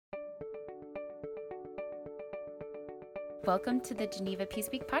Welcome to the Geneva Peace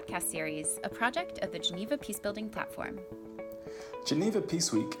Week podcast series, a project of the Geneva Peacebuilding Platform. Geneva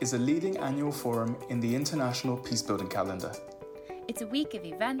Peace Week is a leading annual forum in the international peacebuilding calendar. It's a week of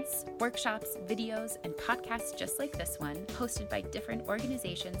events, workshops, videos, and podcasts just like this one, hosted by different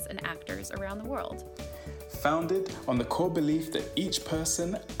organizations and actors around the world. Founded on the core belief that each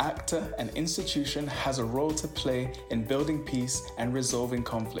person, actor, and institution has a role to play in building peace and resolving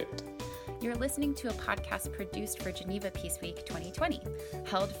conflict. You're listening to a podcast produced for Geneva Peace Week 2020,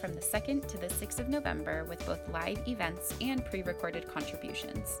 held from the 2nd to the 6th of November with both live events and pre-recorded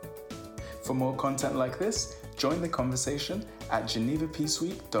contributions. For more content like this, join the conversation at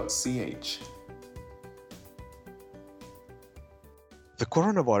genevapeaceweek.ch. The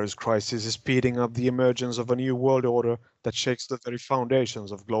coronavirus crisis is speeding up the emergence of a new world order that shakes the very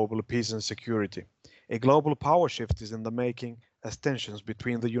foundations of global peace and security. A global power shift is in the making as tensions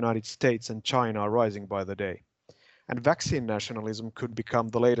between the United States and China are rising by the day. And vaccine nationalism could become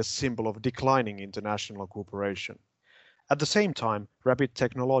the latest symbol of declining international cooperation. At the same time, rapid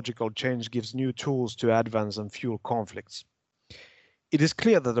technological change gives new tools to advance and fuel conflicts. It is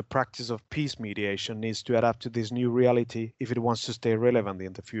clear that the practice of peace mediation needs to adapt to this new reality if it wants to stay relevant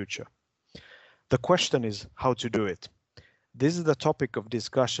in the future. The question is how to do it. This is the topic of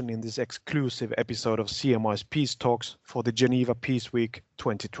discussion in this exclusive episode of CMI's Peace Talks for the Geneva Peace Week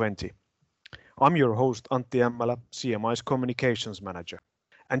 2020. I'm your host Antti Ämmälä, CMI's Communications Manager.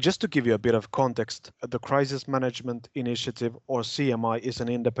 And just to give you a bit of context, the Crisis Management Initiative, or CMI, is an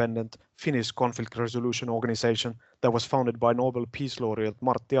independent Finnish conflict resolution organization that was founded by Nobel Peace Laureate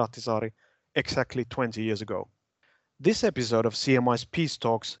Martti Ahtisaari exactly 20 years ago. This episode of CMI's Peace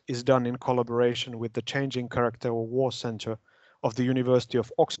Talks is done in collaboration with the Changing Character of War Center of the University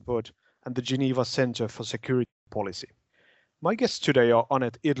of Oxford and the Geneva Center for Security Policy. My guests today are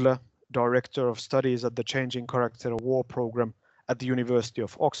Anette Idle, Director of Studies at the Changing Character of War program at the University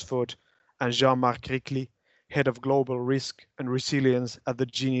of Oxford, and Jean-Marc Ricli, Head of Global Risk and Resilience at the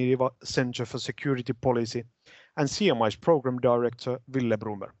Geneva Center for Security Policy, and CMI's Program Director, Ville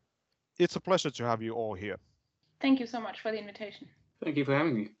Brummer. It's a pleasure to have you all here. Thank you so much for the invitation. Thank you for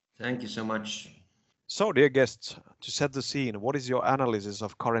having me. Thank you so much. So, dear guests, to set the scene, what is your analysis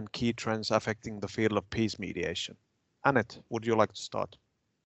of current key trends affecting the field of peace mediation? Anette, would you like to start?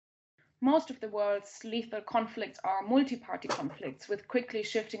 Most of the world's lethal conflicts are multi-party conflicts with quickly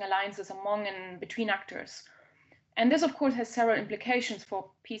shifting alliances among and between actors. And this, of course, has several implications for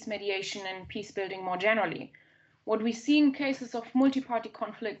peace mediation and peace building more generally. What we see in cases of multi-party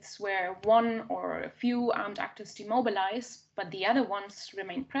conflicts where one or a few armed actors demobilize, but the other ones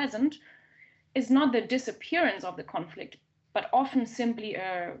remain present, is not the disappearance of the conflict, but often simply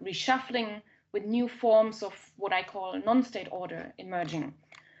a reshuffling with new forms of what I call non-state order emerging.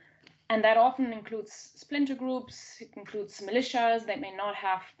 And that often includes splinter groups, it includes militias that may not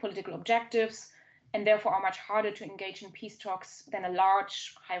have political objectives and therefore are much harder to engage in peace talks than a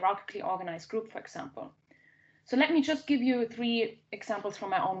large, hierarchically organized group, for example. So let me just give you 3 examples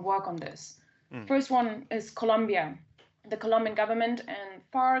from my own work on this. First one is Colombia. The Colombian government and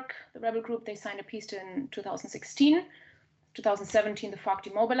FARC, the rebel group, they signed a peace deal in 2016. 2017, the FARC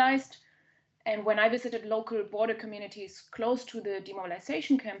demobilized. And when I visited local border communities close to the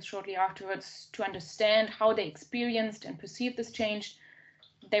demobilization camps shortly afterwards to understand how they experienced and perceived this change,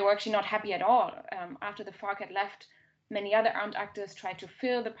 they were actually not happy at all. After the FARC had left, many other armed actors tried to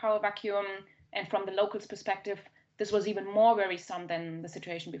fill the power vacuum. And from the locals' perspective, this was even more worrisome than the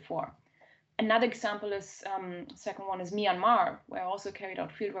situation before. Another example is, second one is Myanmar, where I also carried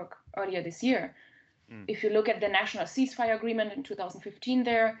out fieldwork earlier this year. If you look at the National Ceasefire Agreement in 2015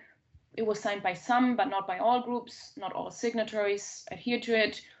 there, it was signed by some, but not by all groups. Not all signatories adhered to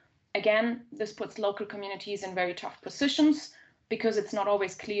it. Again, this puts local communities in very tough positions because it's not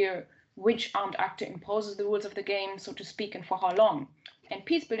always clear which armed actor imposes the rules of the game, so to speak, and for how long. And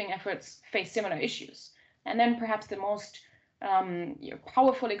peace-building efforts face similar issues. And then perhaps the most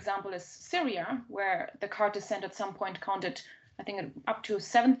powerful example is Syria, where the Carter Center at some point counted, I think, up to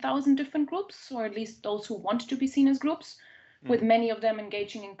 7,000 different groups, or at least those who want to be seen as groups, with many of them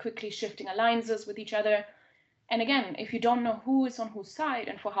engaging in quickly shifting alliances with each other. And again, if you don't know who is on whose side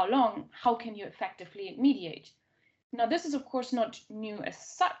and for how long, how can you effectively mediate? Now, this is, of course, not new as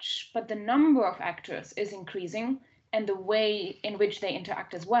such, but the number of actors is increasing and the way in which they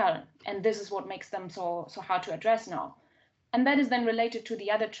interact as well. And this is what makes them so hard to address now. And that is then related to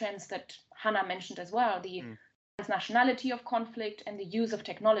the other trends that Hannah mentioned as well, the transnationality of conflict and the use of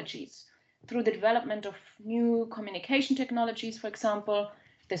technologies. Through the development of new communication technologies, for example,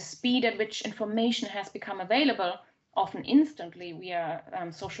 the speed at which information has become available, often instantly via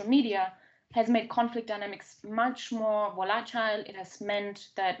social media, has made conflict dynamics much more volatile. It has meant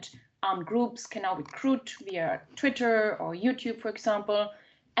that armed groups can now recruit via Twitter or YouTube, for example,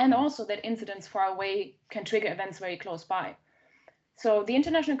 and also that incidents far away can trigger events very close by. So the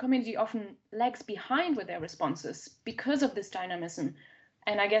international community often lags behind with their responses because of this dynamism.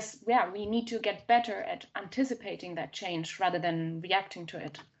 And I guess, we need to get better at anticipating that change rather than reacting to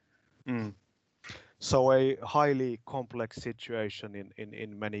it. So a highly complex situation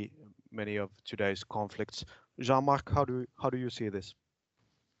in many of today's conflicts. Jean-Marc, how do you see this?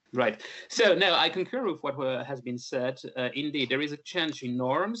 Right. So no, I concur with what has been said. Indeed, there is a change in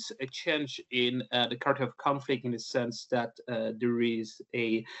norms, a change in the character of conflict, in the sense that there is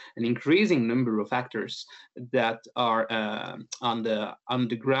an increasing number of actors that are on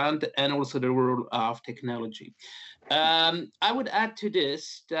the ground, and also the role of technology. I would add to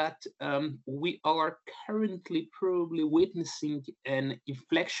this that we are currently probably witnessing an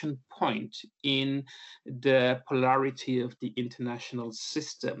inflection point in the polarity of the international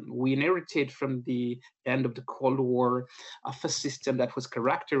system. We inherited from the end of the Cold War of a system that was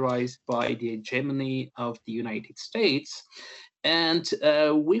characterized by the hegemony of the United States. And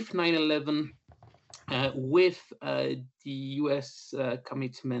with 9/11, with the US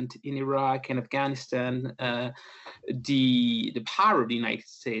commitment in Iraq and Afghanistan, the power of the United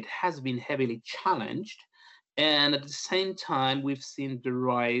States has been heavily challenged. And at the same time, we've seen the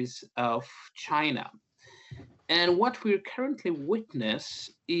rise of China. And what we currently witness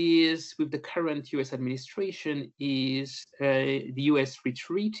is, with the current US administration, is the US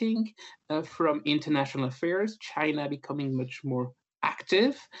retreating from international affairs, China becoming much more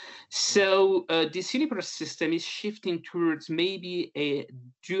active. So this unipolar system is shifting towards maybe a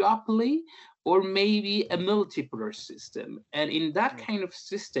duopoly or maybe a multipolar system. And in that kind of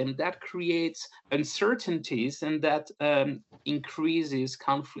system, that creates uncertainties and that increases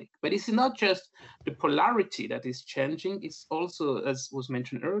conflict. But it's not just the polarity that is changing, it's also, as was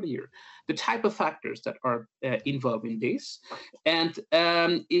mentioned earlier, the type of factors that are involved in this. And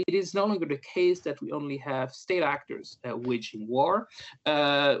it is no longer the case that we only have state actors waging war.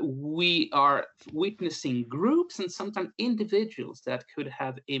 We are witnessing groups and sometimes individuals that could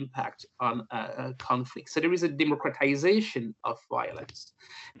have impact on conflict. So there is a democratization of violence.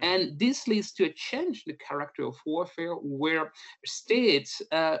 And this leads to a change in the character of warfare, where states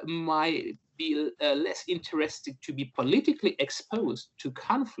might be less interested to be politically exposed to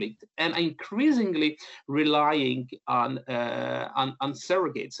conflict and increasingly relying on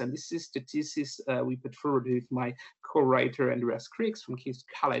surrogates. And this is the thesis we put forward with my co-writer Andreas Kriegs from King's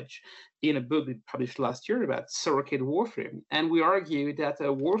College in a book we published last year about surrogate warfare. And we argue that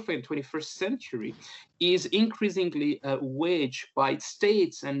warfare in the 21st century is increasingly waged by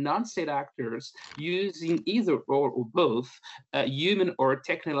states and non-state actors using either or both human or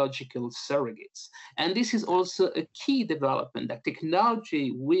technological surrogates. And this is also a key development, that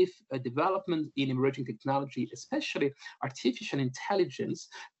technology, with a development in emerging technology, especially artificial intelligence,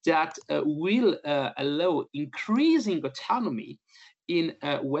 that will allow increasing autonomy in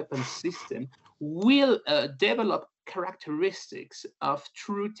a weapons system, will develop characteristics of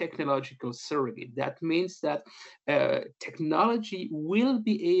true technological surrogate. That means that technology will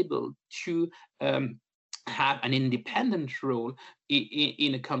be able to have an independent role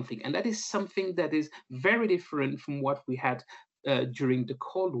in a conflict. And that is something that is very different from what we had during the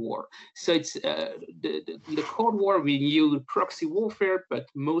Cold War. So it's the Cold War, we knew proxy warfare, but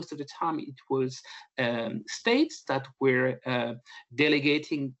most of the time it was states that were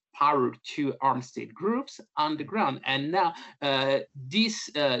delegating power to armed state groups on the ground. And now this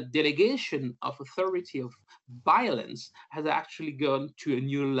delegation of authority of violence has actually gone to a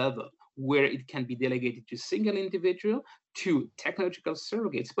new level, where it can be delegated to single individual, to technological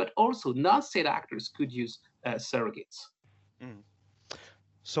surrogates, but also non-state actors could use surrogates.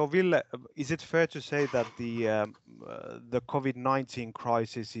 So, Ville, is it fair to say that the COVID-19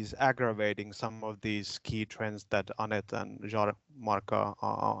 crisis is aggravating some of these key trends that Anette and Jean-Marc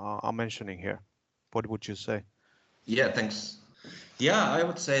are mentioning here? What would you say? Yeah, thanks. Yeah, I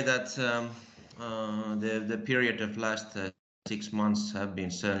would say that the period of last 6 months have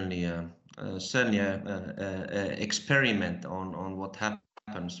been certainly an experiment on what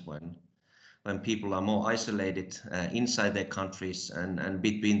happens when people are more isolated inside their countries and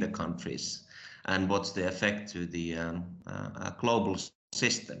between the countries, and what's the effect to the global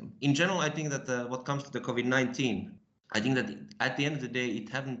system. In general, I think that what comes to the COVID-19, I think that at the end of the day, it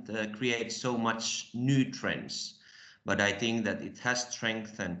hasn't created so much new trends, but I think that it has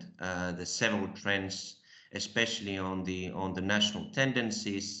strengthened the several trends, especially on the national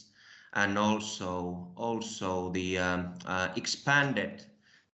tendencies, and also the expanded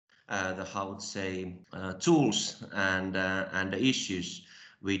tools and the issues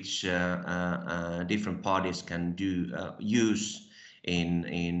which different parties can use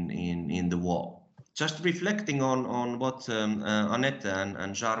in the war. Just reflecting on what Annette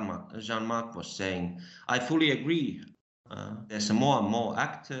and Jean-Marc was saying, I fully agree. There's more and more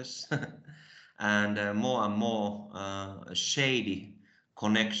actors and more shady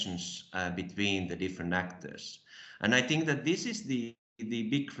connections between the different actors. And I think that this is the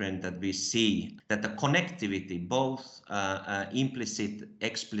big trend that we see, that the connectivity, both implicit,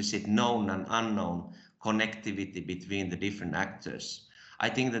 explicit, known and unknown connectivity between the different actors, I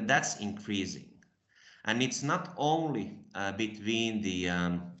think that that's increasing. And it's not only between the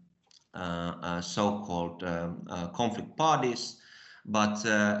so-called conflict parties, but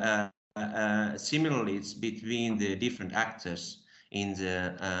similarly it's between the different actors in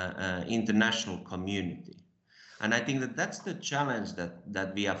the international community. And I think that that's the challenge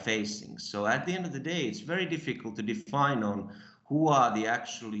that we are facing. So at the end of the day, it's very difficult to define on who are the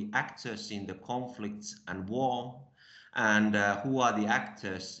actually actors in the conflicts and war, and who are the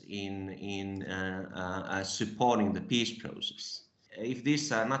actors in supporting the peace process. If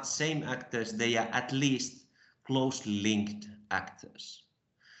these are not same actors, they are at least closely linked actors.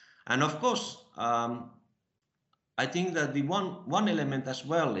 And of course, I think that the one element as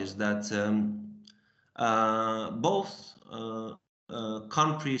well is that both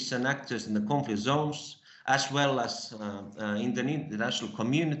countries and actors in the conflict zones, as well as in the international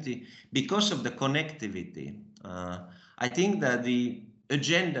community, because of the connectivity, I think that the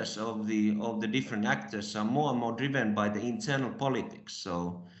agendas of the different actors are more and more driven by the internal politics.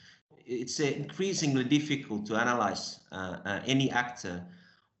 So it's increasingly difficult to analyze any actor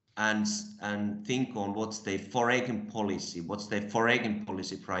and think on what's their foreign policy, what's their foreign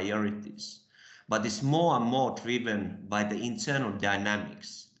policy priorities. But it's more and more driven by the internal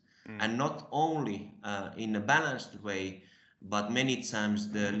dynamics, and not only in a balanced way, but many times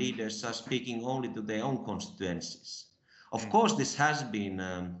the leaders are speaking only to their own constituencies. Of course, this has been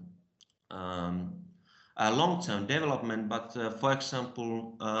a long-term development, but for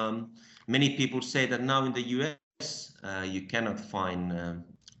example, many people say that now in the US you cannot find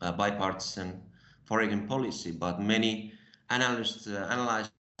a bipartisan foreign policy, but many analysts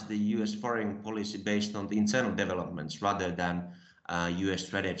analyze the US foreign policy based on the internal developments rather than US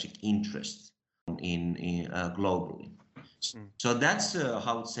strategic interest in globally. So that's how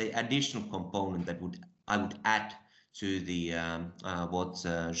I would say additional component that I would add to the what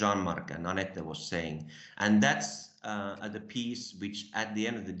Jean-Marc and Annette was saying, and that's the piece which at the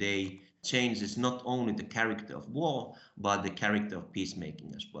end of the day changes not only the character of war but the character of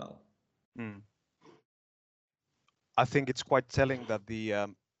peacemaking as well. I think it's quite telling that the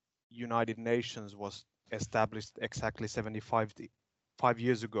United Nations was established exactly 75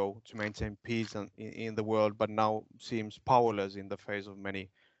 years ago to maintain peace in the world, but now seems powerless in the face of many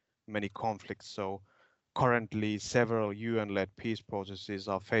conflicts. So currently several UN-led peace processes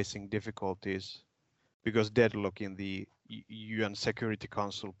are facing difficulties because deadlock in the UN Security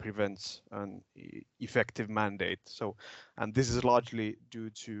Council prevents an effective mandate. So, and this is largely due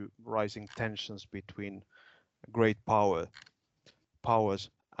to rising tensions between great powers.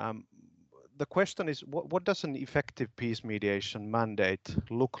 The question is, what does an effective peace mediation mandate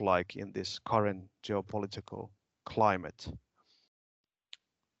look like in this current geopolitical climate?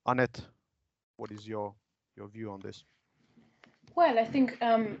 Annette, what is your view on this? Well, I think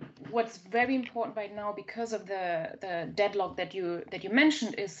what's very important right now, because of the deadlock that you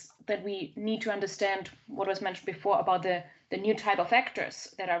mentioned, is that we need to understand what was mentioned before about the new type of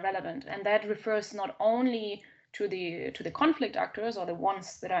actors that are relevant, and that refers not only to the conflict actors or the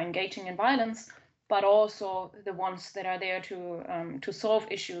ones that are engaging in violence, but also the ones that are there to solve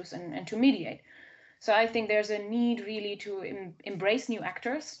issues and to mediate. So I think there's a need really to embrace new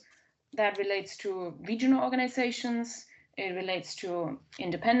actors. That relates to regional organizations. It relates to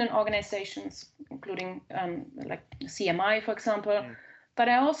independent organizations, including like CMI, for example. But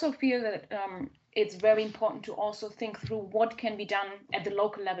I also feel that it's very important to also think through what can be done at the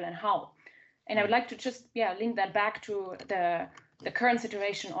local level and how. And I would like to just link that back to the current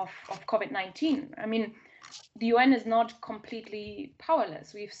situation of COVID-19. I mean, the UN is not completely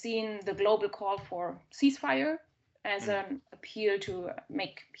powerless. We've seen the global call for ceasefire as an appeal to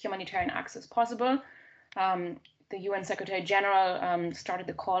make humanitarian access possible. The UN Secretary General started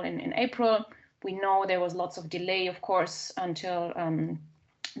the call in April. We know there was lots of delay, of course, until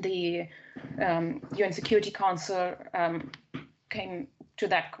the UN Security Council came to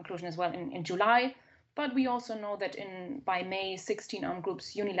that conclusion as well in July. But we also know that by May, 16 armed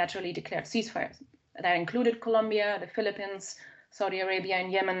groups unilaterally declared ceasefires. That included Colombia, the Philippines, Saudi Arabia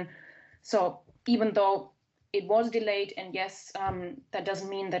and Yemen. So even though it was delayed, and yes, that doesn't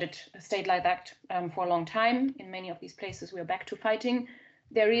mean that it stayed like that for a long time. In many of these places, we are back to fighting.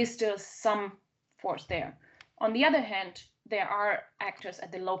 There is still some force there. On the other hand, there are actors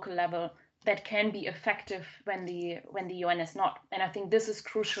at the local level that can be effective when the UN is not. And I think this is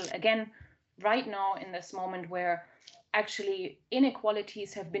crucial, again, right now in this moment where actually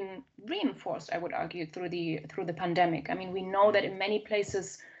inequalities have been reinforced, I would argue, through the pandemic. I mean, we know that in many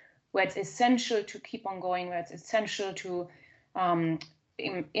places where it's essential to keep on going, where it's essential to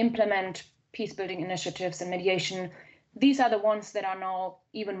implement peace-building initiatives and mediation, these are the ones that are now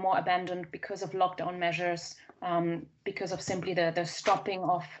even more abandoned because of lockdown measures, because of simply the stopping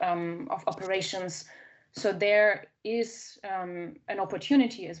of operations. So there is an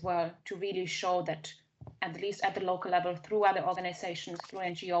opportunity as well to really show that, at least at the local level, through other organizations, through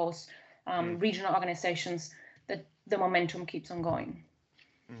NGOs, regional organizations, that the momentum keeps on going.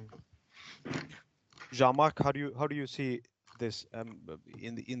 Jean-Marc, how do you see this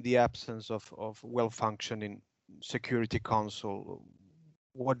in the absence of well-functioning Security Council?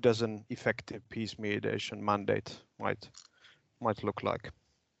 What does an effective peace mediation mandate might look like?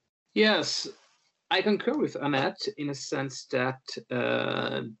 Yes, I concur with Annette in a sense that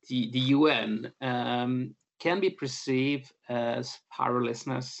the UN can be perceived as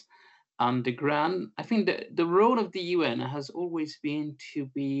powerlessness on the ground. I think that the role of the UN has always been to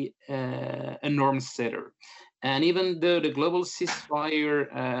be a norm setter. And even though the global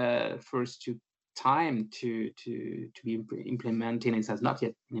ceasefire first took time to be implemented, it has not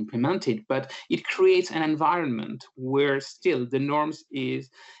yet been implemented, but it creates an environment where still the norms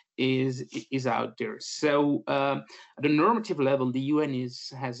is out there. So at the normative level, the UN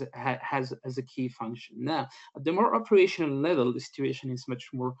has a key function. Now, at the more operational level, the situation is much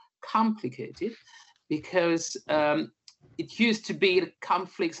more complicated because it used to be the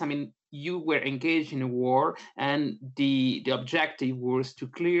conflicts. I mean, you were engaged in a war, and the objective was to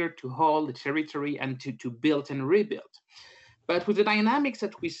clear, to hold the territory, and to build and rebuild. But with the dynamics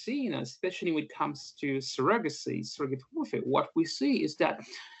that we see, especially when it comes to surrogate warfare, what we see is that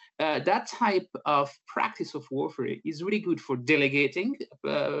that type of practice of warfare is really good for delegating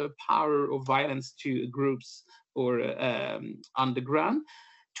power or violence to groups or on the ground,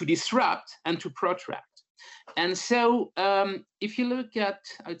 to disrupt and to protract. And so if you look at,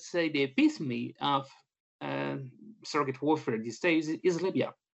 I'd say, the epitome of surrogate warfare these days is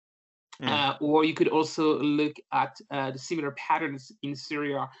Libya. Or you could also look at the similar patterns in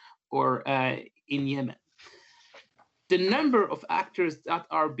Syria or in Yemen. The number of actors that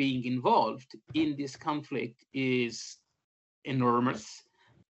are being involved in this conflict is enormous.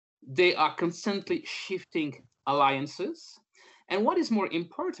 They are constantly shifting alliances. And what is more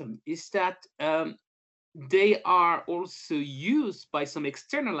important is that they are also used by some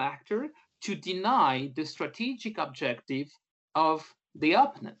external actor to deny the strategic objective of the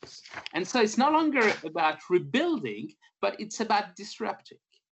opponents. And so it's no longer about rebuilding, but it's about disrupting.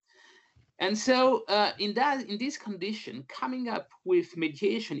 And so in this condition, coming up with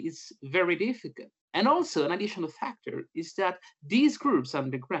mediation is very difficult. And also an additional factor is that these groups on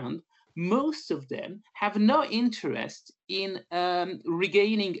the ground, most of them have no interest in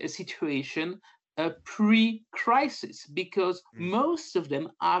regaining a situation pre-crisis, because most of them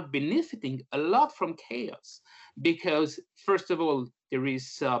are benefiting a lot from chaos. Because first of all, there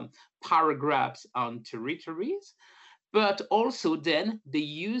is power grabs on territories, but also then they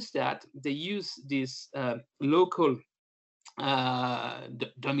use this local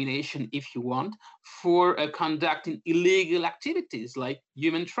domination, if you want, for conducting illegal activities like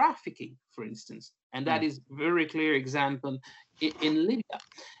human trafficking, for instance. And that is a very clear example in Libya.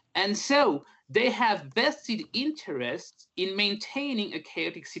 And so they have vested interest in maintaining a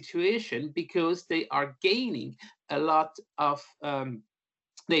chaotic situation because they are gaining a lot of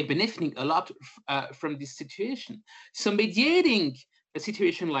they're benefiting a lot from this situation. So mediating a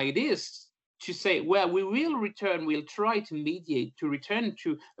situation like this, to say, well, we'll try to mediate to return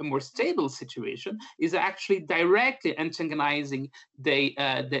to a more stable situation, is actually directly antagonizing the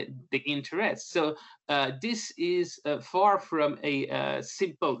interest. So this is far from a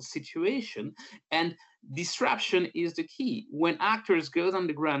simple situation, and disruption is the key. When actors go on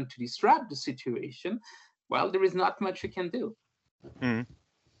the ground to disrupt the situation, well, there is not much you can do.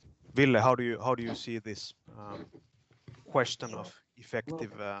 Ville, how do you see this question of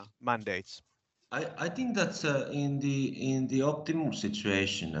effective mandates? I think that in the optimal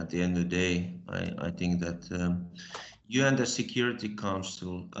situation, at the end of the day, I think that you and the Security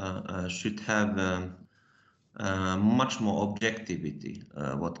Council should have much more objectivity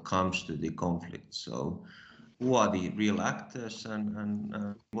what comes to the conflict. So who are the real actors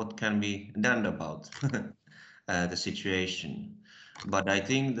and what can be done about the situation. But I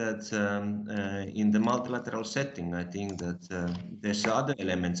think that in the multilateral setting, I think that there's other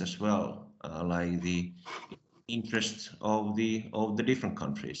elements as well, like the interest of the different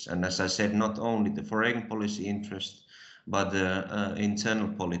countries. And as I said, not only the foreign policy interest, but the internal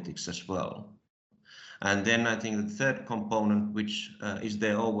politics as well. And then I think the third component, which is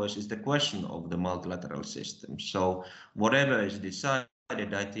there always, is the question of the multilateral system. So whatever is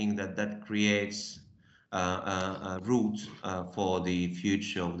decided, I think that creates a route for the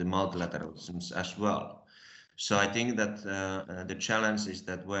future of the multilateralisms as well. So I think that the challenge is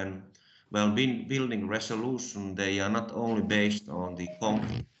that when building resolution, they are not only based on the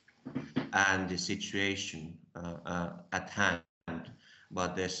conflict and the situation at hand,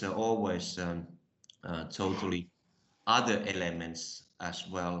 but there's always totally other elements as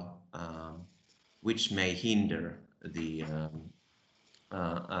well, which may hinder the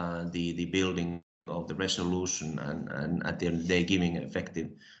building of the resolution and at the end of the day giving an effective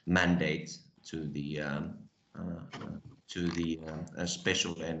mandate to the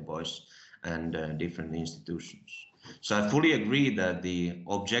special envoys and different institutions. So I fully agree that the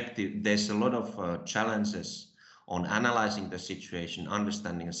objective, there's a lot of challenges on analyzing the situation,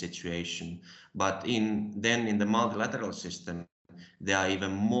 understanding the situation, but in the multilateral system, there are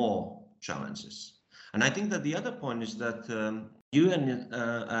even more challenges. And I think that the other point is that UN,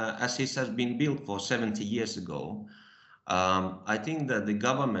 as it has been built for 70 years ago, I think that the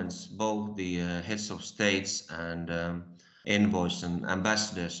governments, both the heads of states and envoys and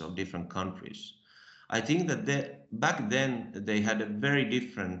ambassadors of different countries, I think that back then they had a very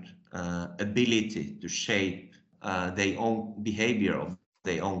different ability to shape their own behavior of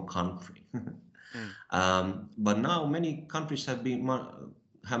their own country. But now many countries have been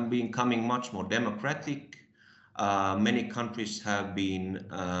becoming much more democratic. Many countries have been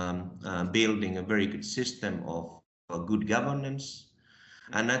building a very good system of good governance.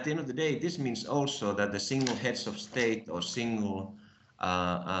 And at the end of the day, this means also that the single heads of state or single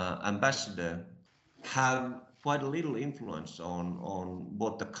ambassador have quite a little influence on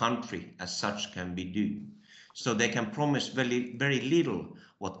what the country as such can be doing. So they can promise very, very little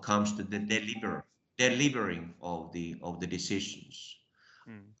what comes to the delivering of the decisions.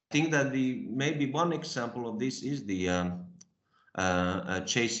 I think that maybe one example of this is the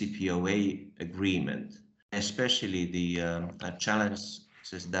JCPOA agreement, especially the challenges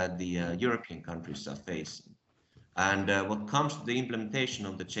that the European countries are facing. And what comes to the implementation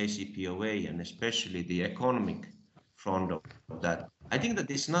of the JCPOA and especially the economic front of that, I think that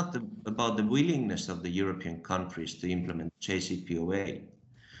it's not about the willingness of the European countries to implement JCPOA,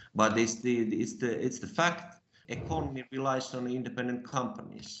 but it's the fact economy relies on independent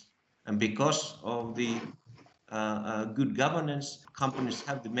companies, and because of the good governance, companies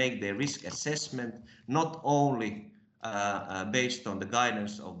have to make their risk assessment not only based on the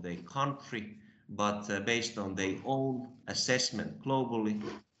guidance of their country, but based on their own assessment globally.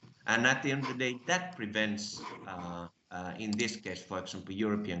 And at the end of the day, that prevents, in this case, for example,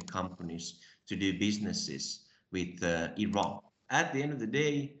 European companies to do businesses with Iran. At the end of the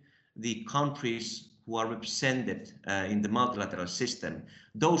day, the countries who are represented in the multilateral system,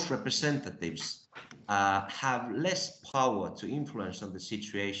 those representatives have less power to influence on the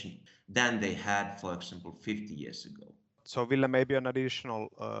situation than they had, for example, 50 years ago. So, Ville, maybe an additional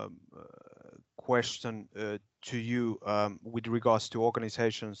question to you with regards to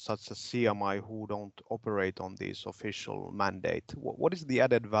organizations such as CMI who don't operate on this official mandate. What is the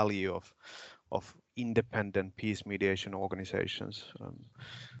added value of independent peace mediation organizations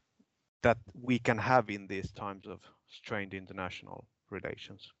that we can have in these times of strained international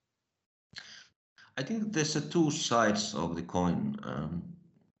relations? I think there's two sides of the coin.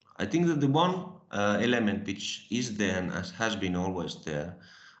 I think that the one element which is there and has been always there,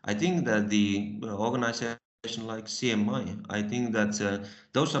 I think that the organization like CMI, I think that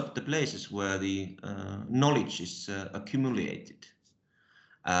those are the places where the knowledge is accumulated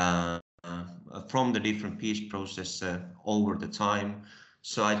from the different peace process over the time.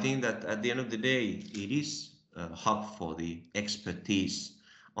 So I think that at the end of the day, it is a hub for the expertise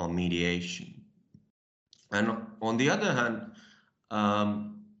on mediation. And on the other hand,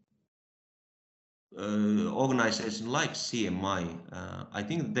 organizations like CMI, I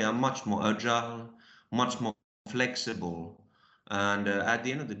think they are much more agile, much more flexible. And at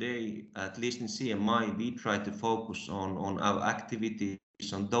the end of the day, at least in CMI, we try to focus on our activities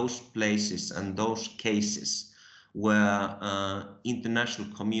on those places and those cases where international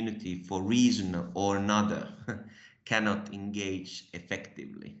community, for reason or another, cannot engage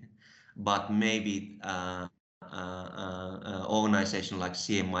effectively. But maybe organization like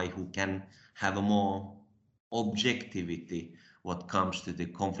CMI who can have a more objectivity what comes to the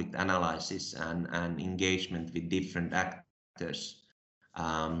conflict analysis and engagement with different actors.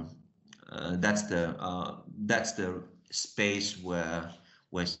 That's the space where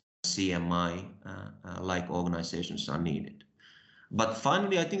CMI like organizations are needed. But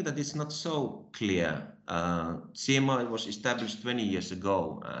finally, I think that it's not so clear. CMI was established 20 years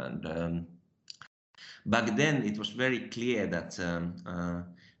ago, and back then it was very clear that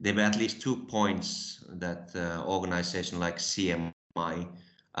there were at least 2 points that organization like CMI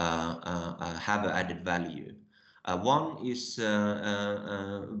have added value. One is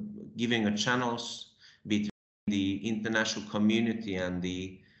giving a channels between the international community and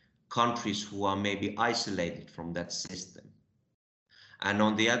the countries who are maybe isolated from that system. And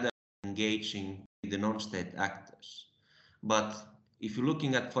on the other, engaging with the non-state actors. But if you're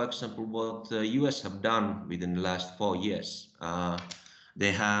looking at, for example, what the US have done within the last 4 years,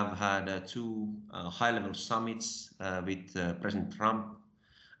 they have had 2 high-level summits with President Trump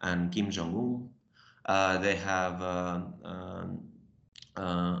and Kim Jong-un. They have a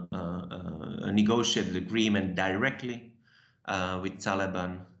negotiated agreement directly with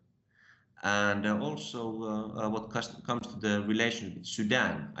Taliban. And also what comes to the relationship with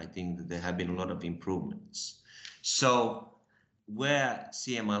Sudan, I think that there have been a lot of improvements. So where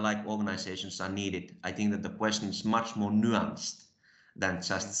CMI-like organizations are needed, I think that the question is much more nuanced than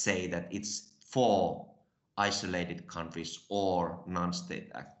just say that it's for isolated countries or non-state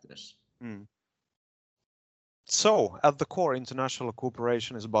actors. So, at the core, international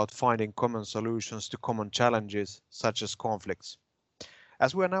cooperation is about finding common solutions to common challenges, such as conflicts.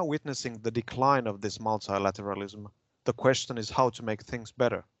 As we are now witnessing the decline of this multilateralism, the question is how to make things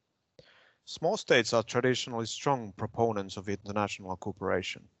better. Small states are traditionally strong proponents of international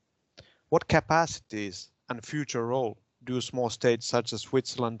cooperation. What capacities and future role do small states such as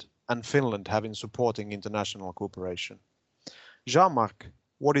Switzerland and Finland have in supporting international cooperation? Jean-Marc,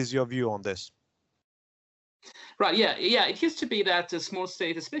 what is your view on this? Right, yeah. It used to be that small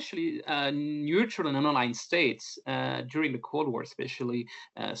states, especially neutral and non-aligned states, during the Cold War, especially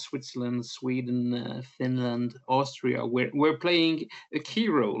Switzerland, Sweden, Finland, Austria, were playing a key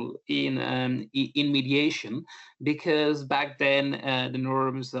role in mediation, because back then the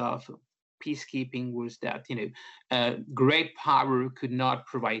norms of peacekeeping was that great power could not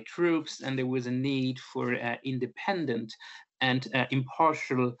provide troops, and there was a need for independent and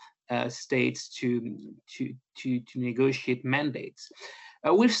impartial states to negotiate mandates.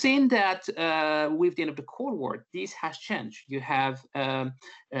 We've seen that with the end of the Cold War, this has changed. You have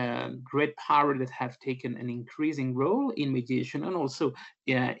great power that have taken an increasing role in mediation and also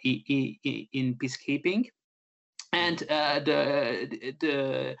in peacekeeping, and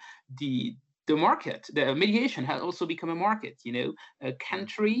the market, the mediation has also become a market.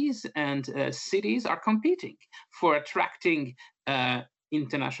 Countries and cities are competing for attracting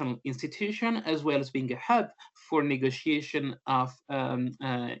international institution, as well as being a hub for negotiation of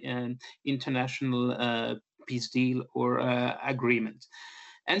international peace deal or agreement.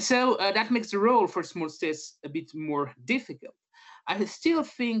 And so that makes the role for small states a bit more difficult. I still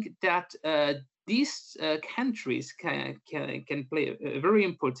think that these countries can play a very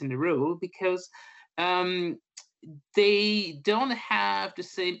important role, because they don't have the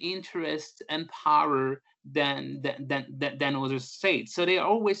same interest and power than other states. So they are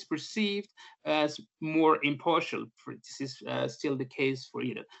always perceived as more impartial. This is still the case for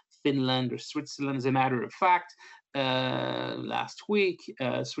Finland or Switzerland. As a matter of fact, last week,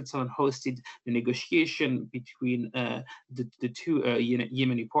 Switzerland hosted the negotiation between the two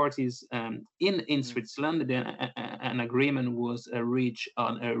Yemeni parties in Switzerland. Then an agreement was reached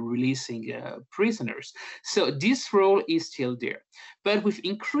on releasing prisoners. So this role is still there. But with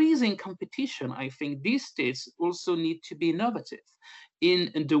increasing competition, I think these states also need to be innovative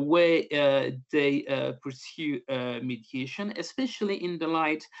in the way they pursue mediation, especially in the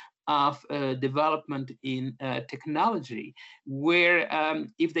light of development in technology, where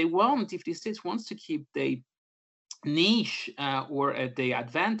if the states wants to keep the niche or the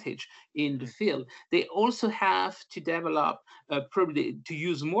advantage in the field, they also have to develop probably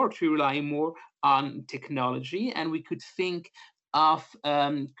to rely more on technology. And we could think of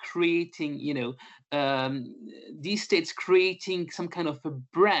creating, these states creating some kind of a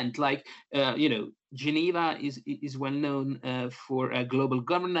brand, like, Geneva is well known for global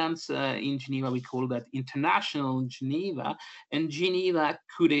governance. In Geneva, we call that International Geneva. And Geneva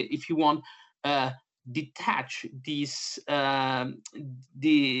could, if you want, detach this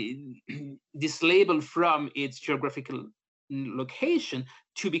label from its geographical location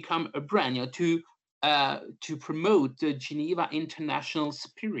to become a brand, to to promote the Geneva international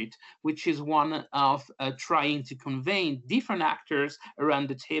spirit, which is one of trying to convey different actors around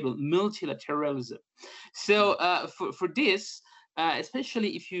the table, multilateralism. So for this,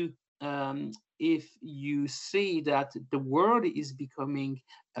 especially if you see that the world is becoming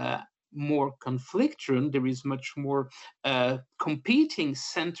more conflictual, there is much more competing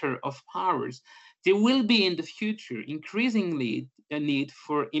center of powers, there will be in the future increasingly a need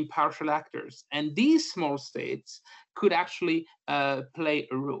for impartial actors. And these small states could actually play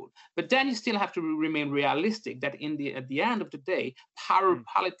a role. But then you still have to remain realistic that at the end of the day, power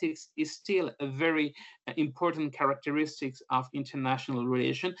politics is still a very important characteristic of international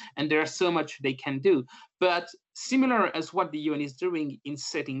relation, and there's so much they can do. But similar as what the UN is doing in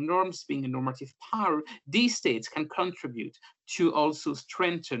setting norms, being a normative power, these states can contribute to also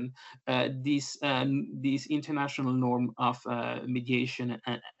strengthen this international norm of mediation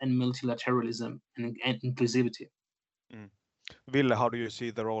and multilateralism and inclusivity. Ville, how do you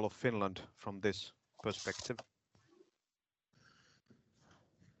see the role of Finland from this perspective?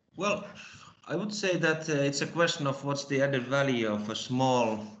 Well, I would say that it's a question of what's the added value of a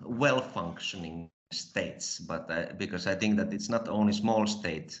small, well-functioning states, but because I think that it's not only small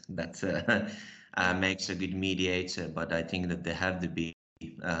state that makes a good mediator, but I think that there have to be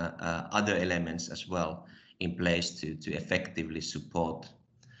other elements as well in place to effectively support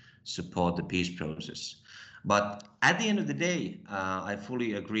the peace process. But at the end of the day, I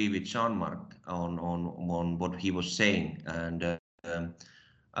fully agree with Jean-Marc on what he was saying. And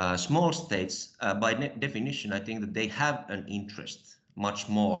small states, by definition, I think that they have an interest much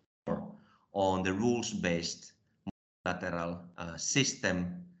more on the rules-based multilateral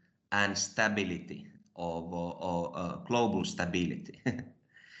system and stability of global stability,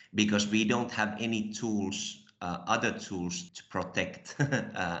 because we don't have any tools, other tools to protect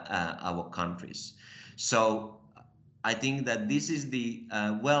our countries. So I think that this is the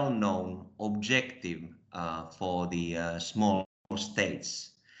well-known objective for the small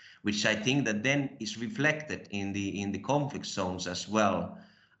states, which I think that then is reflected in the conflict zones as well,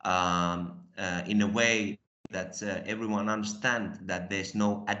 in a way that everyone understands that there's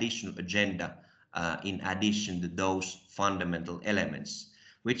no additional agenda in addition to those fundamental elements,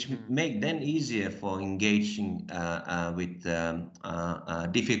 which make then easier for engaging with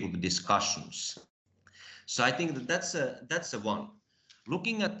difficult discussions. So I think that that's a one.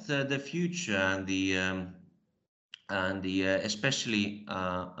 Looking at the future and the especially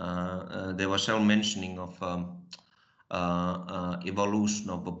there was some mentioning of evolution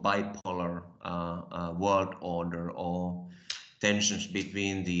of a bipolar world order or tensions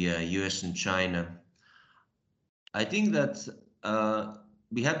between the US and China. I think that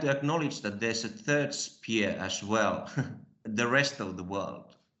we have to acknowledge that there's a third sphere as well, the rest of the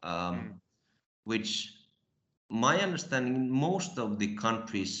world, which my understanding, most of the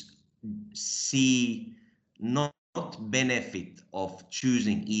countries see not benefit of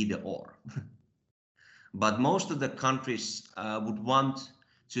choosing either or. But most of the countries would want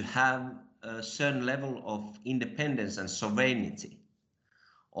to have a certain level of independence and sovereignty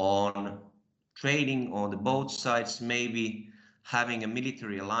on trading on the both sides, maybe having a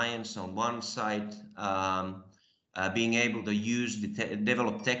military alliance on one side, being able to use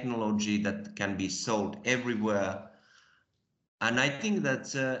develop technology that can be sold everywhere. And I think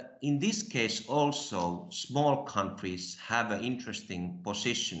that in this case also small countries have an interesting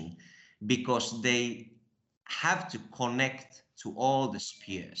position because they have to connect to all the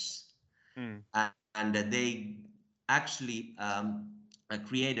spheres, and they actually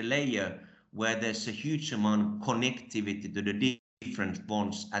create a layer where there's a huge amount of connectivity to the different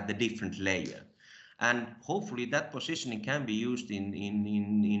bonds at the different layer. And hopefully that positioning can be used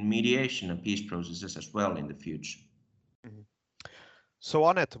in mediation and peace processes as well in the future. So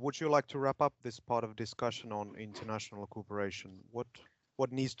Annette, would you like to wrap up this part of discussion on international cooperation?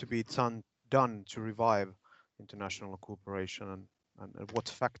 What needs to be done to revive international cooperation, and what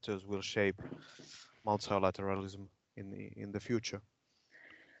factors will shape multilateralism in the future?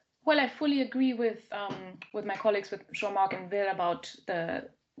 Well, I fully agree with my colleagues, with Jean-Marc and Ville, about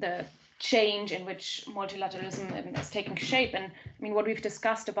the change in which multilateralism is taking shape. And I mean, what we've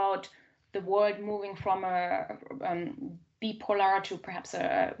discussed about the world moving from a bipolar to perhaps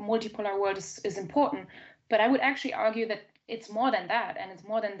a multipolar world is important. But I would actually argue that it's more than that, and it's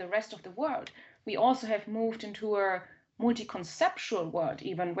more than the rest of the world. We also have moved into a multi-conceptual world,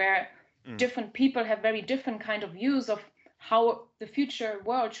 even where different people have very different kind of views of how the future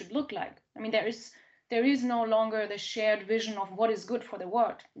world should look like. I mean, there is no longer the shared vision of what is good for the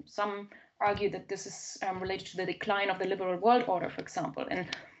world. Some argue that this is related to the decline of the liberal world order, for example. And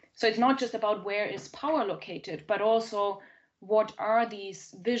So it's not just about where is power located, but also what are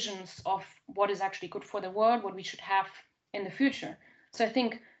these visions of what is actually good for the world, what we should have in the future. So I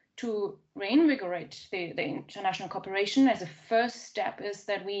think to reinvigorate the international cooperation as a first step is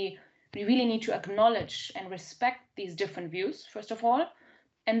that we really need to acknowledge and respect these different views, first of all,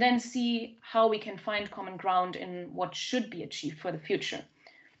 and then see how we can find common ground in what should be achieved for the future.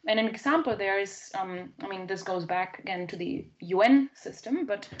 And an example there is, this goes back again to the UN system,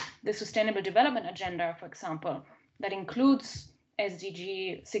 but the Sustainable Development Agenda, for example, that includes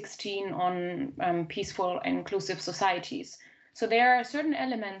SDG 16 on peaceful and inclusive societies. So there are certain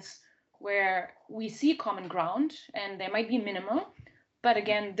elements where we see common ground, and they might be minimal, but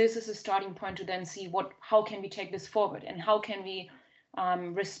again, this is a starting point to then see how can we take this forward, and how can we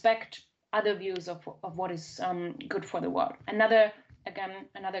respect other views of what is good for the world. Another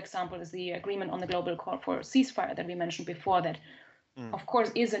example is the agreement on the global call for ceasefire that we mentioned before, that of course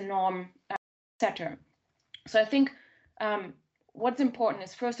is a norm setter. So I think what's important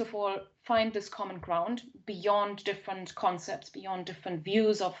is, first of all, find this common ground beyond different concepts, beyond different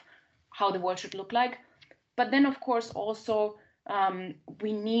views of how the world should look like. But then, of course, also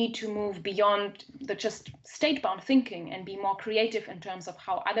we need to move beyond the just state-bound thinking and be more creative in terms of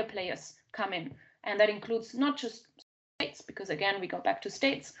how other players come in. And that includes not just states, because again, we go back to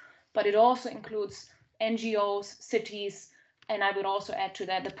states, but it also includes NGOs, cities, and I would also add to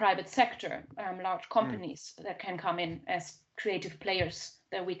that the private sector, large companies that can come in as creative players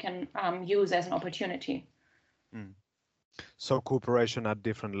that we can use as an opportunity. So cooperation at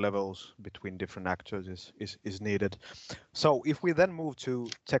different levels between different actors is needed. So if we then move to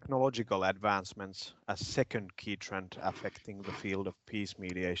technological advancements as second key trend affecting the field of peace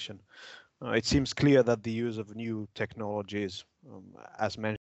mediation, it seems clear that the use of new technologies, as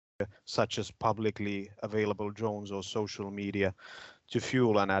mentioned, such as publicly available drones or social media to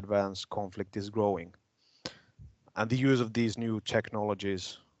fuel and advance conflict is growing. And the use of these new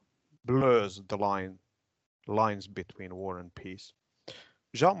technologies blurs the lines between war and peace.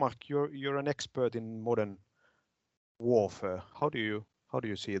 Jean-Marc, you're an expert in modern warfare. How do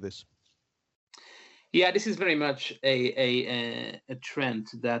you see this? Yeah, this is very much a trend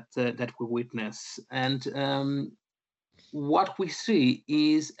that we witness, and what we see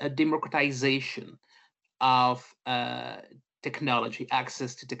is a democratization of technology,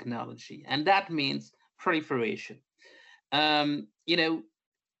 access to technology, and that means proliferation.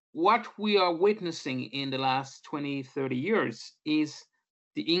 What we are witnessing in the last 20, 30 years is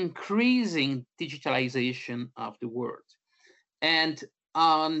the increasing digitalization of the world. And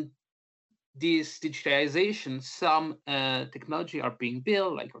on this digitalization, some technology are being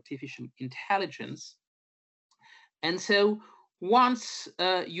built, like artificial intelligence. And so once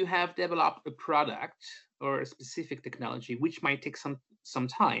you have developed a product or a specific technology, which might take some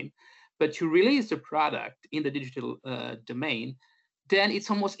time, but you release the product in the digital domain, then it's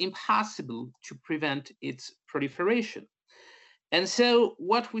almost impossible to prevent its proliferation. And so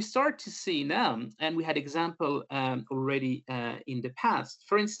what we start to see now, and we had example already in the past,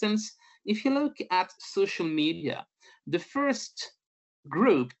 for instance, if you look at social media, the first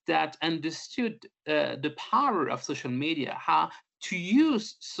group that understood the power of social media, how to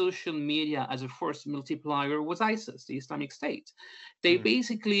use social media as a force multiplier, was ISIS, the Islamic State. They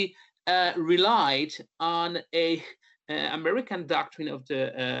basically relied on a American doctrine of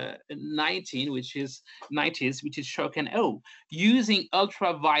the 90s, which is shock and awe, using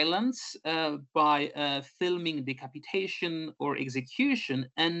ultra-violence by filming decapitation or execution,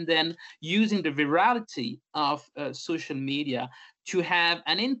 and then using the virality of social media to have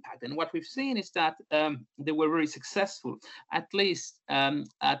an impact. And what we've seen is that they were very successful, at least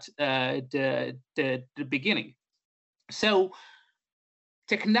at the beginning. So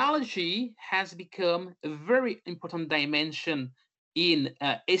technology has become a very important dimension in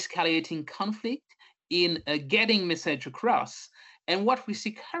escalating conflict, in getting message across. And what we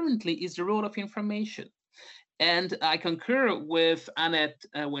see currently is the role of information. And I concur with Annette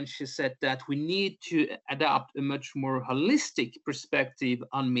when she said that we need to adopt a much more holistic perspective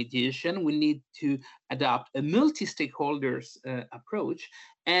on mediation. We need to adopt a multi-stakeholders approach.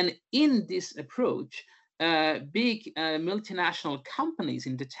 And in this approach, big multinational companies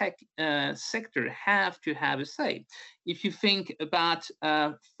in the tech sector have to have a say. If you think about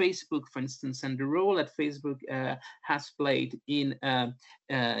Facebook, for instance, and the role that Facebook has played in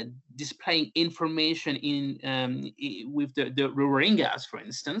displaying information with the Rohingyas, for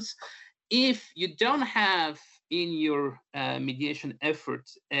instance, if you don't have in your mediation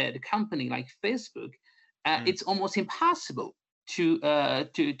efforts the company like Facebook, it's almost impossible to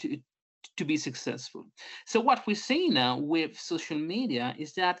to be successful. So what we see now with social media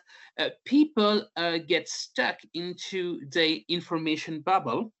is that people get stuck into the information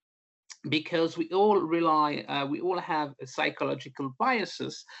bubble, because we all have psychological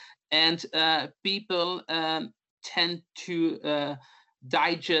biases, and people tend to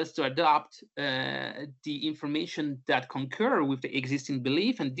digest or adopt the information that concur with the existing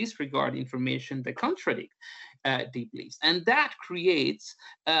belief and disregard information that contradict the beliefs. And that creates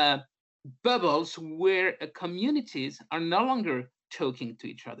bubbles where communities are no longer talking to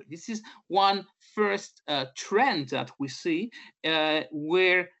each other. This is one first trend that we see,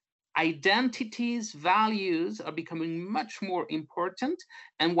 where identities, values are becoming much more important.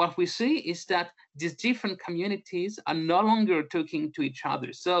 And what we see is that these different communities are no longer talking to each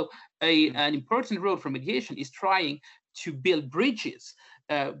other. So an important role for mediation is trying to build bridges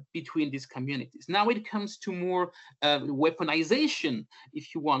between these communities. Now it comes to more weaponization,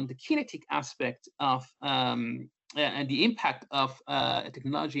 if you want, the kinetic aspect of and the impact of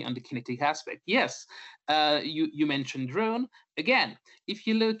technology on the kinetic aspect. Yes, you mentioned drone. Again, if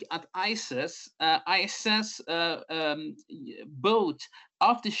you look at ISIS, ISIS bought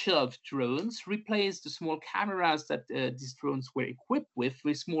off-the-shelf drones, replaced the small cameras that these drones were equipped with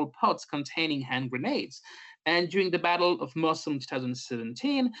small pods containing hand grenades. And during the Battle of Mosul in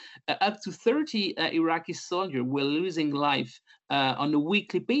 2017, up to 30 Iraqi soldiers were losing life on a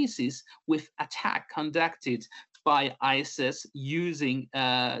weekly basis with attack conducted by ISIS using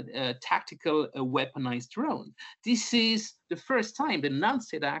tactical weaponized drone. This is the first time that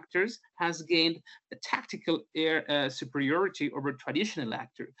non-state actors has gained a tactical air superiority over traditional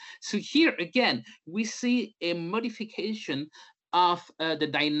actors. So here again, we see a modification of the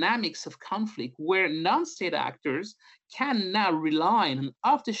dynamics of conflict, where non-state actors can now rely on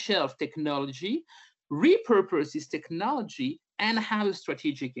off-the-shelf technology, repurpose this technology, and have a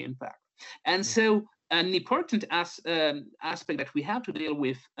strategic impact. And so an important aspect that we have to deal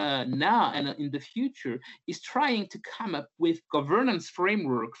with now and in the future is trying to come up with governance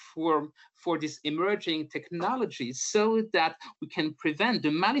framework for this emerging technologies, so that we can prevent the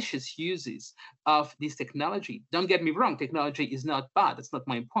malicious uses of this technology. Don't get me wrong, technology is not bad. That's not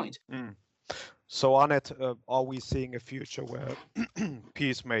my point. So Annette, are we seeing a future where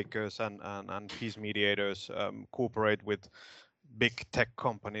peacemakers and peace mediators cooperate with big tech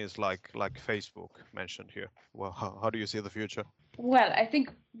companies like Facebook mentioned here? Well, how do you see the future? Well, I think,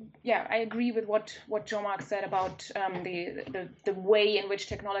 yeah, I agree with what Jean-Marc said about the way in which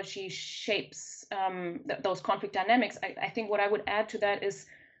technology shapes those conflict dynamics. I think what I would add to that is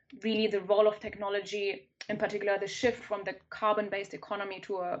really the role of technology, in particular the shift from the carbon-based economy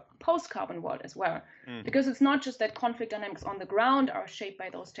to a post-carbon world as well. Because it's not just that conflict dynamics on the ground are shaped by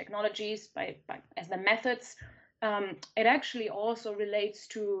those technologies, as the methods. It actually also relates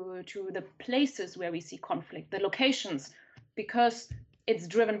to the places where we see conflict, the locations, because it's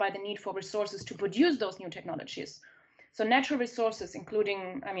driven by the need for resources to produce those new technologies. So natural resources,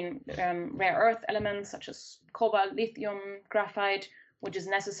 including, rare earth elements such as cobalt, lithium, graphite, which is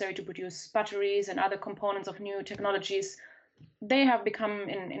necessary to produce batteries and other components of new technologies, they have become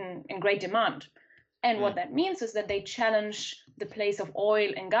in great demand. And what that means is that they challenge the place of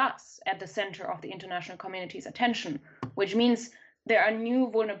oil and gas at the center of the international community's attention, which means there are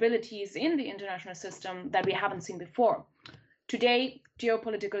new vulnerabilities in the international system that we haven't seen before. Today,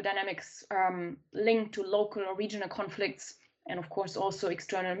 geopolitical dynamics linked to local or regional conflicts, and of course also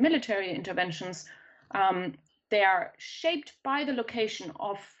external military interventions, they are shaped by the location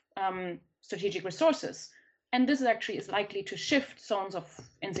of strategic resources. And this actually is likely to shift zones of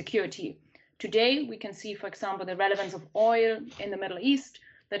insecurity. Today, we can see, for example, the relevance of oil in the Middle East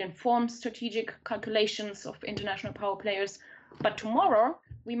that informs strategic calculations of international power players. But tomorrow,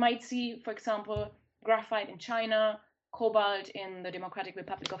 we might see, for example, graphite in China, cobalt in the Democratic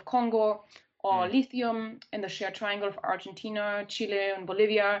Republic of Congo, or lithium in the shared triangle of Argentina, Chile, and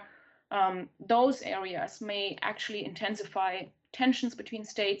Bolivia. Those areas may actually intensify tensions between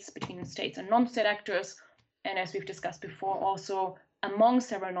states and non-state actors, and as we've discussed before, also among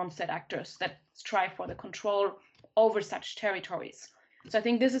several non-state actors that strive for the control over such territories. So I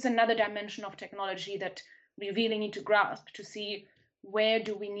think this is another dimension of technology that we really need to grasp to see where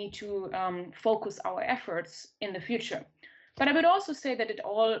do we need to focus our efforts in the future. But I would also say that it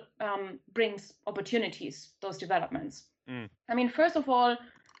all brings opportunities, those developments. First of all,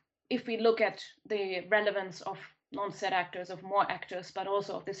 if we look at the relevance of non-state actors, of more actors, but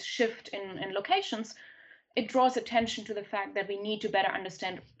also of this shift in locations, it draws attention to the fact that we need to better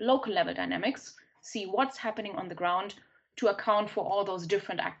understand local level dynamics, see what's happening on the ground, to account for all those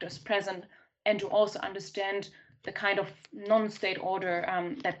different actors present, and to also understand the kind of non-state order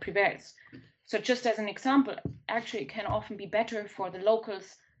that prevails. So just as an example, actually it can often be better for the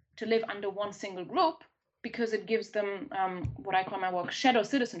locals to live under one single group because it gives them what I call in my work shadow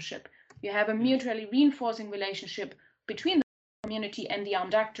citizenship. You have a mutually reinforcing relationship between the community and the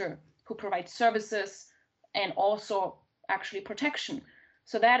armed actor who provides services and also actually protection.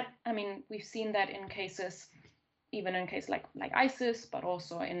 So that, I mean, we've seen that in cases, even in cases like ISIS, but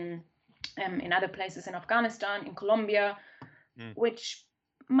also in other places in Afghanistan, in Colombia, which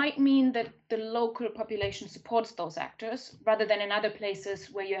might mean that the local population supports those actors rather than in other places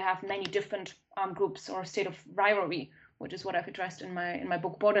where you have many different armed groups or a state of rivalry, which is what I've addressed in my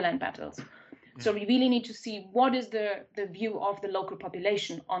book Borderland Battles. So we really need to see what is the view of the local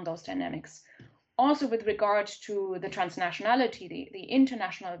population on those dynamics. Also with regard to the transnationality, the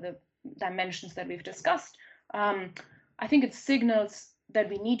international dimensions that we've discussed, I think it signals that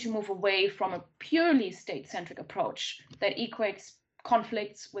we need to move away from a purely state-centric approach that equates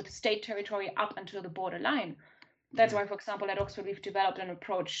conflicts with state territory up until the borderline. That's why, for example, at Oxford, we've developed an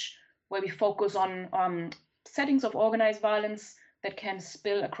approach where we focus on settings of organized violence that can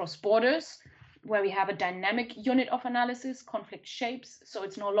spill across borders, where we have a dynamic unit of analysis, conflict shapes, so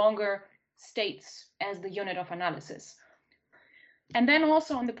it's no longer states as the unit of analysis. And then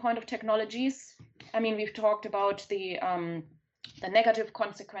also on the point of technologies, I mean, we've talked about the negative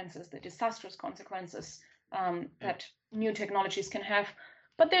consequences, the disastrous consequences that new technologies can have.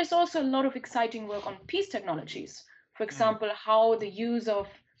 But there's also a lot of exciting work on peace technologies. For example, how the use of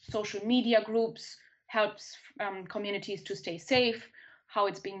social media groups helps communities to stay safe, how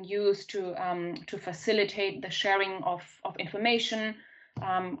it's being used to facilitate the sharing of information.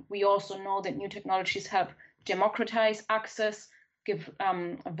 We also know that new technologies help democratize access, give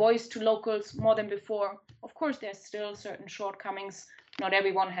a voice to locals more than before. Of course, there's still certain shortcomings. Not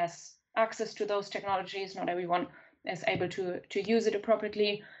everyone has access to those technologies. Not everyone is able to use it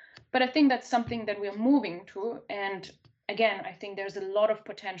appropriately. But I think that's something that we're moving to. And again, I think there's a lot of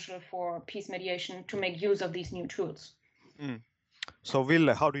potential for peace mediation to make use of these new tools. So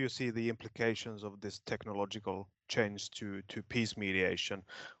Ville, how do you see the implications of this technological change to peace mediation?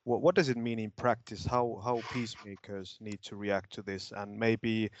 What does it mean in practice? How peacemakers need to react to this, and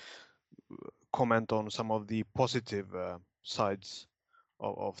maybe comment on some of the positive sides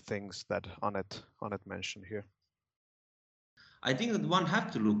of things that Anette mentioned here? I think that one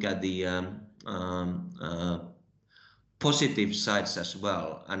have to look at the positive sides as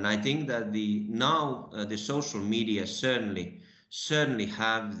well, and I think that the social media certainly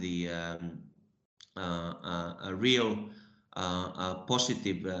have the a real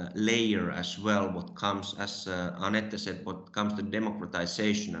positive layer as well. What comes, as Anette said, what comes to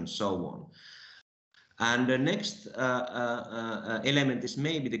democratization and so on. And the next element is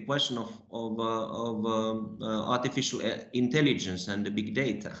maybe the question of artificial intelligence and the big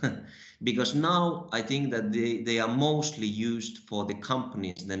data, because now I think that they are mostly used for the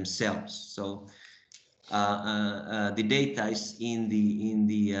companies themselves. So the data is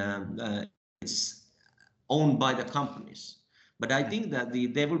it's owned by the companies. But I think that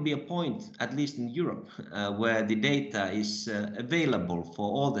there will be a point, at least in Europe, where the data is available for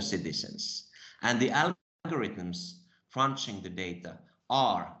all the citizens. And the algorithms crunching the data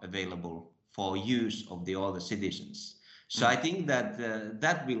are available for use of all the citizens. So I think that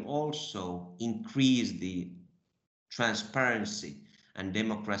that will also increase the transparency and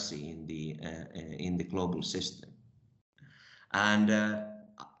democracy in the global system. And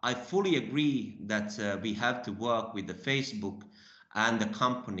I fully agree that we have to work with the Facebook and the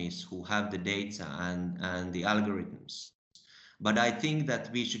companies who have the data and the algorithms. But I think that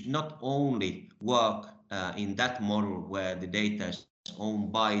we should not only work in that model where the data is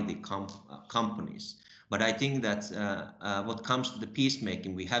owned by the companies, but I think that what comes to the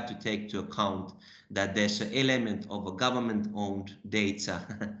peacemaking, we have to take into account that there's an element of a government-owned data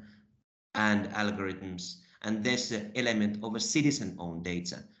and algorithms, and there's an element of a citizen-owned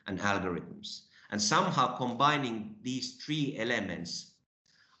data and algorithms. And somehow combining these three elements,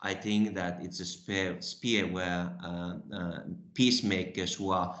 I think that it's a sphere where peacemakers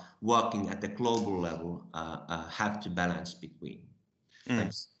who are working at the global level have to balance between.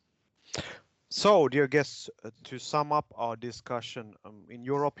 Thanks. So, dear guests, to sum up our discussion, in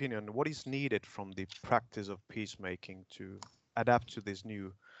your opinion, what is needed from the practice of peacemaking to adapt to this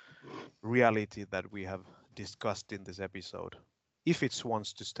new reality that we have discussed in this episode, if it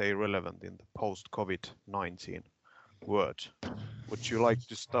wants to stay relevant in the post-COVID-19 world? Would you like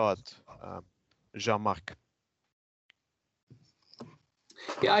to start, Jean-Marc?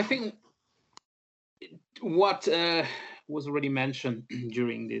 Yeah, I think what was already mentioned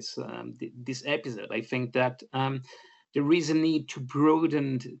during this episode. I think that there is a need to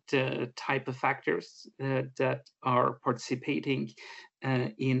broaden the type of actors that are participating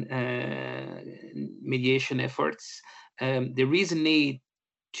in mediation efforts. There is a need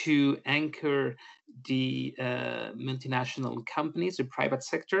to anchor the multinational companies, the private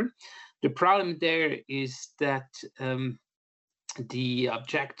sector. The problem there is that the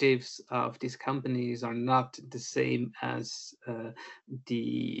objectives of these companies are not the same as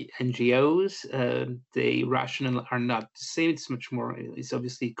the NGOs. The rationale are not the same. It's much more, it's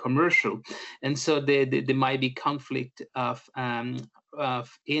obviously commercial. And so there might be conflict of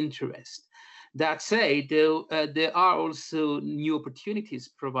interest. That said, there are also new opportunities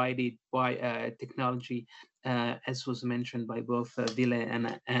provided by technology, as was mentioned by both Ville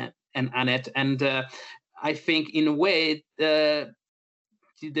and Annette. And I think in a way, this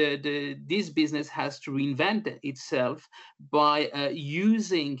business has to reinvent itself by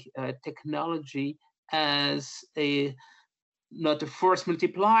using technology as not a force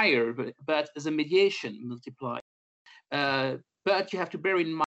multiplier, but as a mediation multiplier. But you have to bear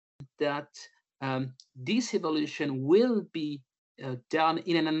in mind that this evolution will be done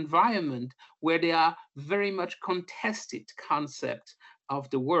in an environment where there are very much contested concepts of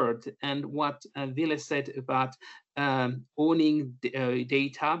the word. And what Ville said about owning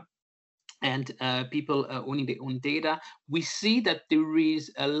data and people owning their own data, we see that there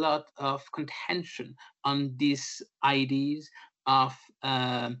is a lot of contention on these ideas of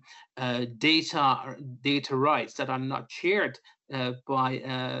data rights that are not shared by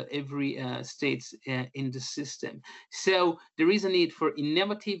every state in the system. So there is a need for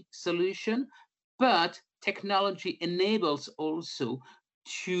innovative solution, but technology enables also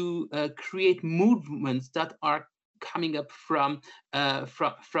to create movements that are coming up from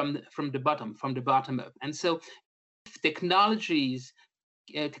the bottom up. And so if technology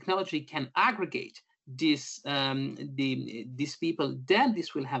can aggregate these people, then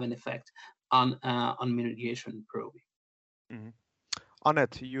this will have an effect on mediation probing. Mm-hmm.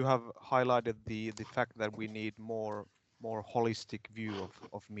 Annette, you have highlighted the fact that we need more holistic view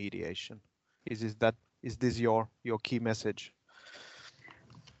of mediation. Is this your key message?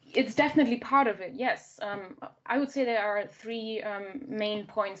 It's definitely part of it, yes. I would say there are three main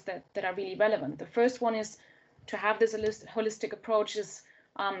points that are really relevant. The first one is to have this holistic approach is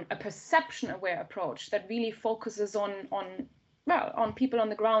a perception-aware approach that really focuses on people on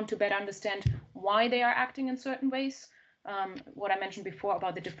the ground to better understand why they are acting in certain ways. What I mentioned before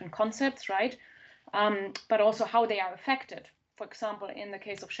about the different concepts, right? But also how they are affected. For example, in the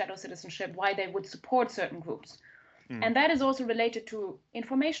case of shadow citizenship, why they would support certain groups. And that is also related to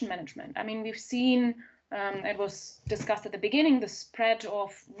information management. I mean, we've seen, it was discussed at the beginning, the spread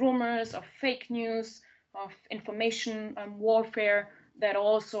of rumors, of fake news, of information warfare that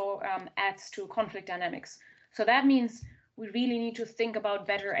also adds to conflict dynamics. So that means we really need to think about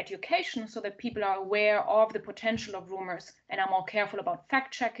better education so that people are aware of the potential of rumors and are more careful about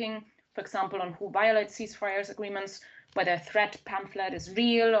fact-checking, for example, on who violates ceasefire agreements, whether a threat pamphlet is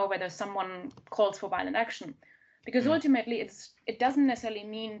real or whether someone calls for violent action. Because ultimately, it doesn't necessarily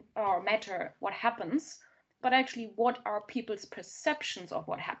mean or matter what happens, but actually what are people's perceptions of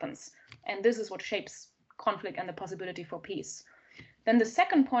what happens. And this is what shapes conflict and the possibility for peace. Then the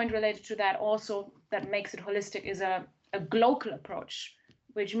second point related to that also that makes it holistic is a global approach,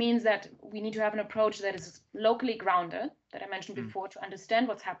 which means that we need to have an approach that is locally grounded, that I mentioned before, to understand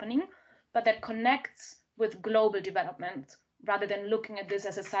what's happening, but that connects with global development rather than looking at this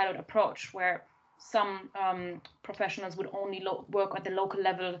as a siloed approach where some professionals would only work at the local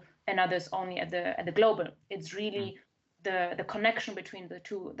level and others only at the global. It's really the connection between the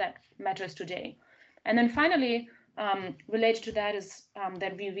two that matters today. And then finally, related to that is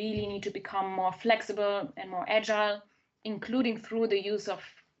that we really need to become more flexible and more agile, including through the use of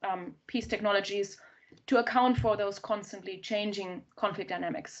peace technologies to account for those constantly changing conflict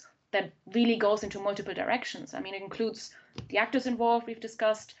dynamics that really goes into multiple directions. I mean, it includes the actors involved, we've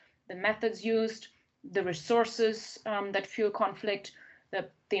discussed, the methods used, the resources that fuel conflict, the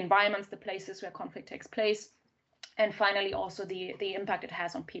environments, the places where conflict takes place, and finally also the impact it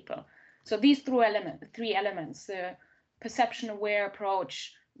has on people. So these three elements, the perception-aware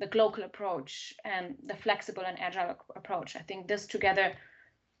approach, the global approach, and the flexible and agile approach, I think this together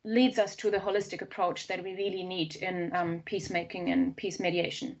leads us to the holistic approach that we really need in peacemaking and peace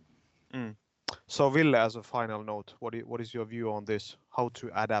mediation. So Ville, as a final note, what is your view on this? How to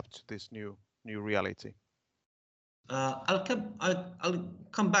adapt to this new reality? I'll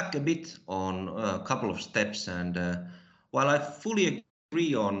come back a bit on a couple of steps, and while I fully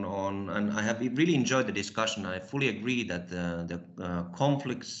agree on, and I have really enjoyed the discussion. I fully agree that the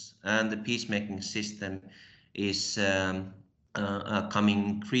conflicts and the peacemaking system is coming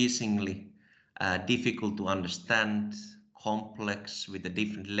increasingly difficult to understand, complex with the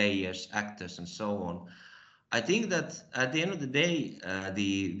different layers, actors, and so on. I think that at the end of the day,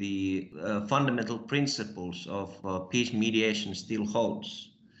 the fundamental principles of peace mediation still holds.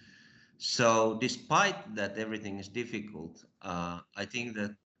 So despite that everything is difficult, I think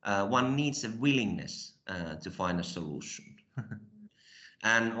that one needs a willingness to find a solution.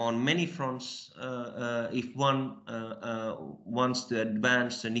 And on many fronts, if one wants to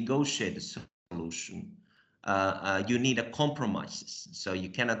advance a negotiated solution, you need a compromises. So you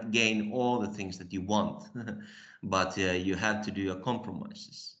cannot gain all the things that you want, but you have to do a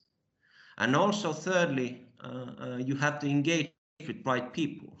compromises. And also thirdly, you have to engage with right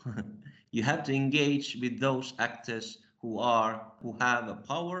people. You have to engage with those actors who have a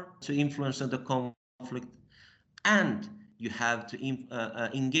power to influence the conflict, and you have to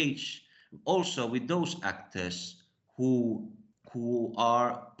engage also with those actors who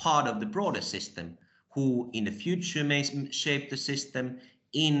are part of the broader system, who in the future may shape the system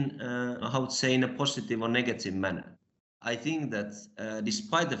in in a positive or negative manner. I think that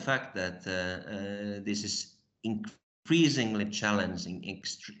despite the fact that this is increasingly challenging,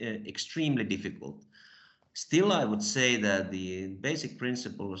 extremely difficult, still I would say that the basic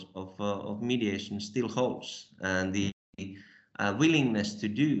principles of mediation still holds, and the willingness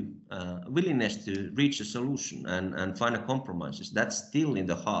to reach a solution and find a compromises, that's still in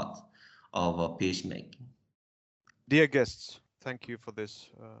the heart of peacemaking. Dear guests, thank you for this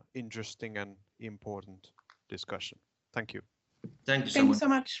interesting and important discussion. Thank you. Thank you so Thank much. you so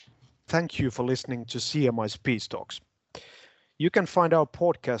much. Thank you for listening to CMI's Peace Talks. You can find our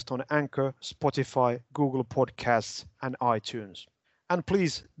podcast on Anchor, Spotify, Google Podcasts, and iTunes. And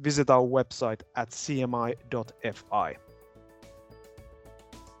please visit our website at cmi.fi.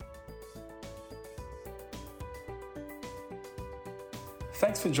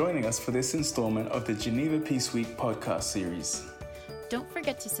 Thanks for joining us for this installment of the Geneva Peace Week podcast series. Don't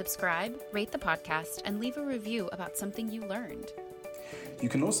forget to subscribe, rate the podcast, and leave a review about something you learned. You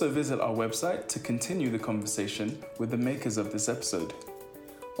can also visit our website to continue the conversation with the makers of this episode.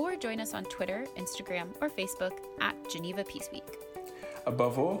 Or join us on Twitter, Instagram, or Facebook at Geneva Peace Week.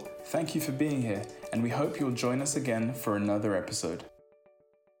 Above all, thank you for being here, and we hope you'll join us again for another episode.